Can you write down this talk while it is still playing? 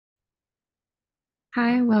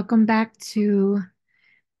Hi, welcome back to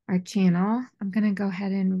our channel. I'm going to go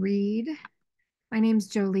ahead and read. My name's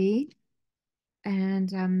Jolie,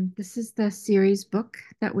 and this is the series book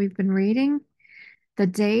that we've been reading. The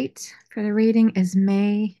date for the reading is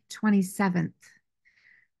May 27th.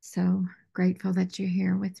 So grateful that you're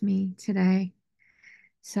here with me today.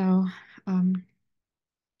 So um,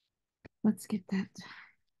 let's get that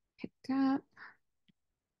picked up.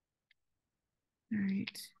 All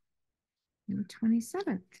right, May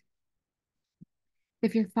 27th.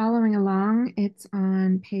 If you're following along, it's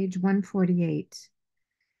on page 148.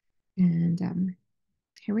 And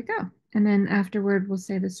here we go. And then afterward, we'll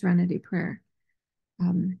say the Serenity Prayer.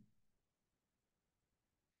 Um,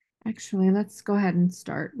 actually, let's go ahead and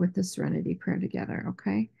start with the Serenity Prayer together,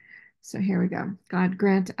 okay? So here we go. God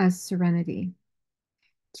grant us serenity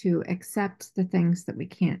to accept the things that we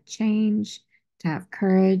can't change, to have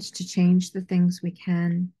courage to change the things we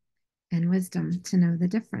can, and wisdom to know the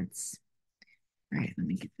difference. All right, let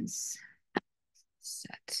me get this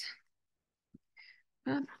set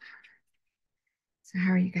up. So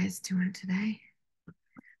how are you guys doing today?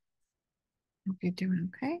 Hope you're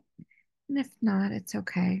doing okay. And if not, it's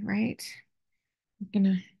okay, right? I'm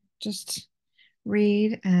gonna just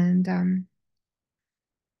read, and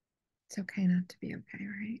it's okay not to be okay,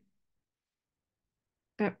 right?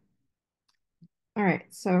 But all right,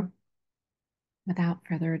 so without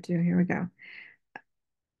further ado, here we go.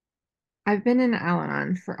 I've been in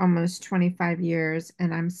Al-anon for almost 25 years,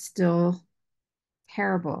 and I'm still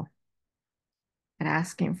terrible at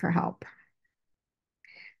asking for help.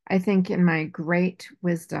 I think in my great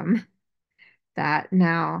wisdom that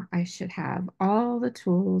now I should have all the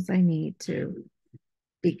tools I need to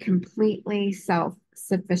be completely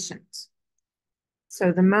self-sufficient.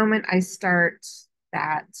 So the moment I start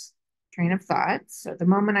that train of thought, so the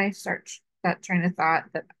moment I start that train of thought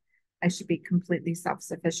that I should be completely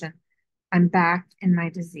self-sufficient, I'm back in my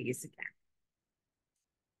disease again.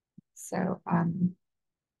 So when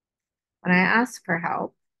I ask for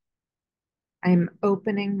help, I'm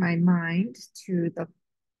opening my mind to the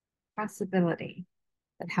possibility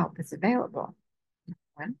that help is available.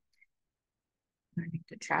 One, learning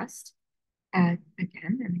to trust again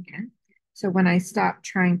and again. So when I stop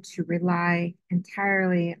trying to rely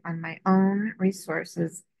entirely on my own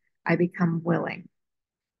resources, I become willing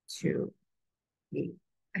to be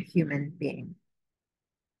a human being.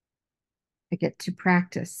 I get to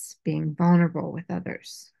practice being vulnerable with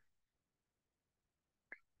others.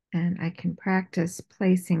 And I can practice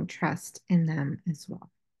placing trust in them as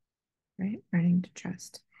well, right? Learning to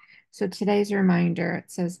trust. So today's reminder,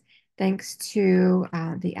 it says, thanks to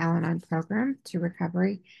the Al-anon program to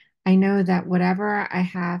recovery, I know that whatever I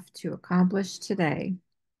have to accomplish today,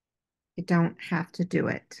 I don't have to do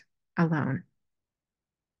it alone.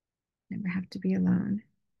 Never have to be alone.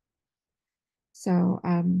 So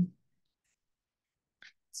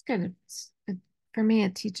it's good. For me,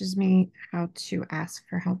 it teaches me how to ask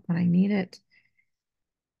for help when I need it.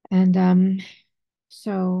 And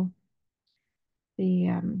so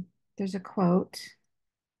there's a quote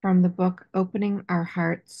from the book Opening Our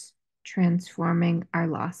Hearts, Transforming Our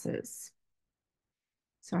Losses.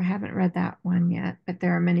 So I haven't read that one yet, but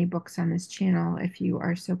there are many books on this channel if you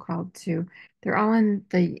are so called to. They're all in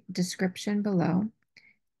the description below.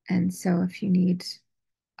 And so if you need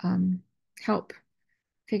um, help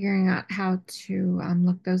figuring out how to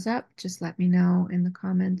look those up, just let me know in the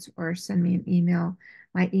comments or send me an email.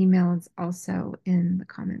 My email is also in the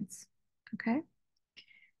comments. Okay.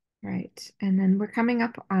 Right. And then we're coming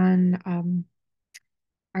up on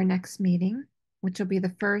our next meeting, which will be the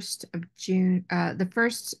 1st of June, the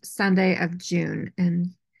first Sunday of June.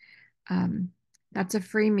 And um, that's a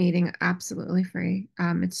free meeting, absolutely free.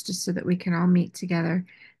 It's just so that we can all meet together.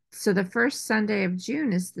 So the first Sunday of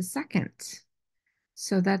June is the 2nd.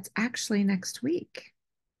 So that's actually next week.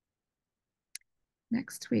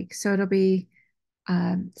 Next week. So it'll be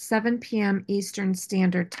 7 p.m. Eastern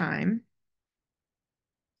Standard Time.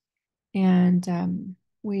 And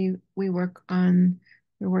we're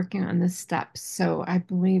working on the steps. So I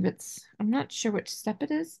believe I'm not sure which step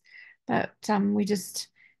it is, but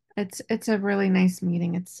it's a really nice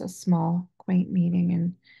meeting. It's a small, quaint meeting,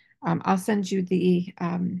 and I'll send you the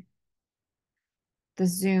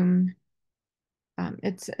Zoom.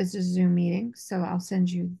 It's a Zoom meeting, so I'll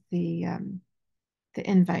send you the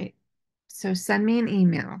invite. So send me an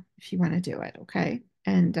email if you want to do it, okay?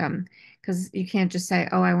 And because you can't just say,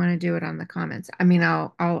 "Oh, I want to do it on the comments." I mean,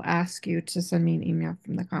 I'll ask you to send me an email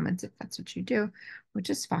from the comments if that's what you do, which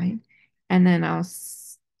is fine. And then I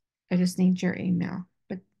just need your email.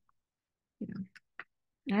 But you know,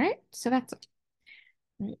 all right. So that's it.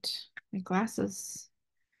 Right. My glasses,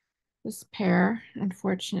 this pair,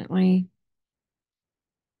 unfortunately,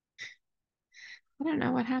 I don't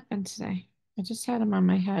know what happened today. I just had them on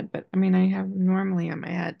my head, but I mean, I have them normally on my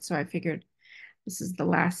head, so I figured this is the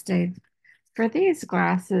last day for these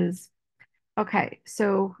glasses. Okay,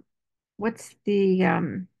 so what's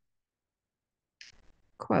the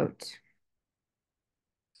quote?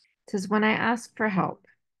 It says, when I ask for help,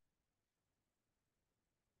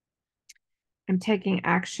 I'm taking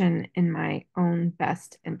action in my own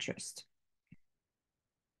best interest.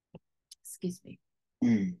 Excuse me.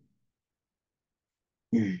 Here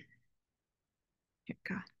we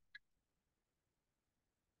go.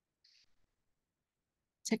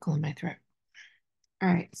 Tickle in my throat. All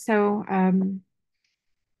right, so and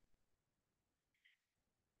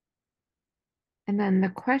then the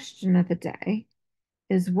question of the day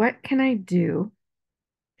is, what can I do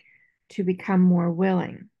to become more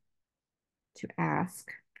willing to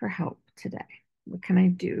ask for help today? What can I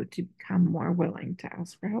do to become more willing to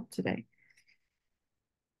ask for help today?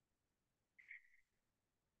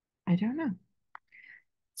 I don't know.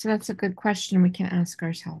 So that's a good question we can ask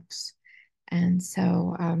ourselves. And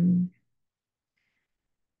so,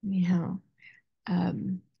 anyhow,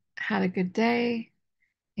 um, had a good day,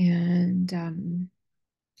 and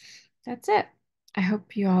that's it. I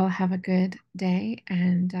hope you all have a good day.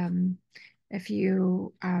 And if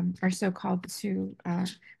you are so called to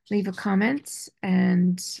leave a comment,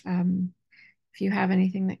 and if you have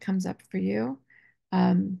anything that comes up for you,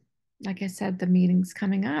 um, like I said, the meeting's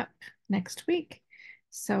coming up next week.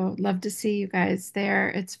 So love to see you guys there.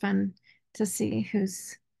 It's fun to see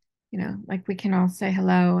who's, like we can all say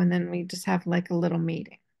hello and then we just have like a little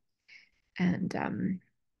meeting. And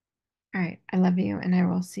all right, I love you, and I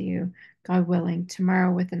will see you, God willing,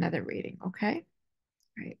 tomorrow with another reading. Okay.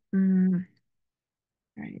 All right. All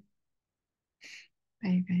right. Bye,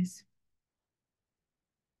 you guys.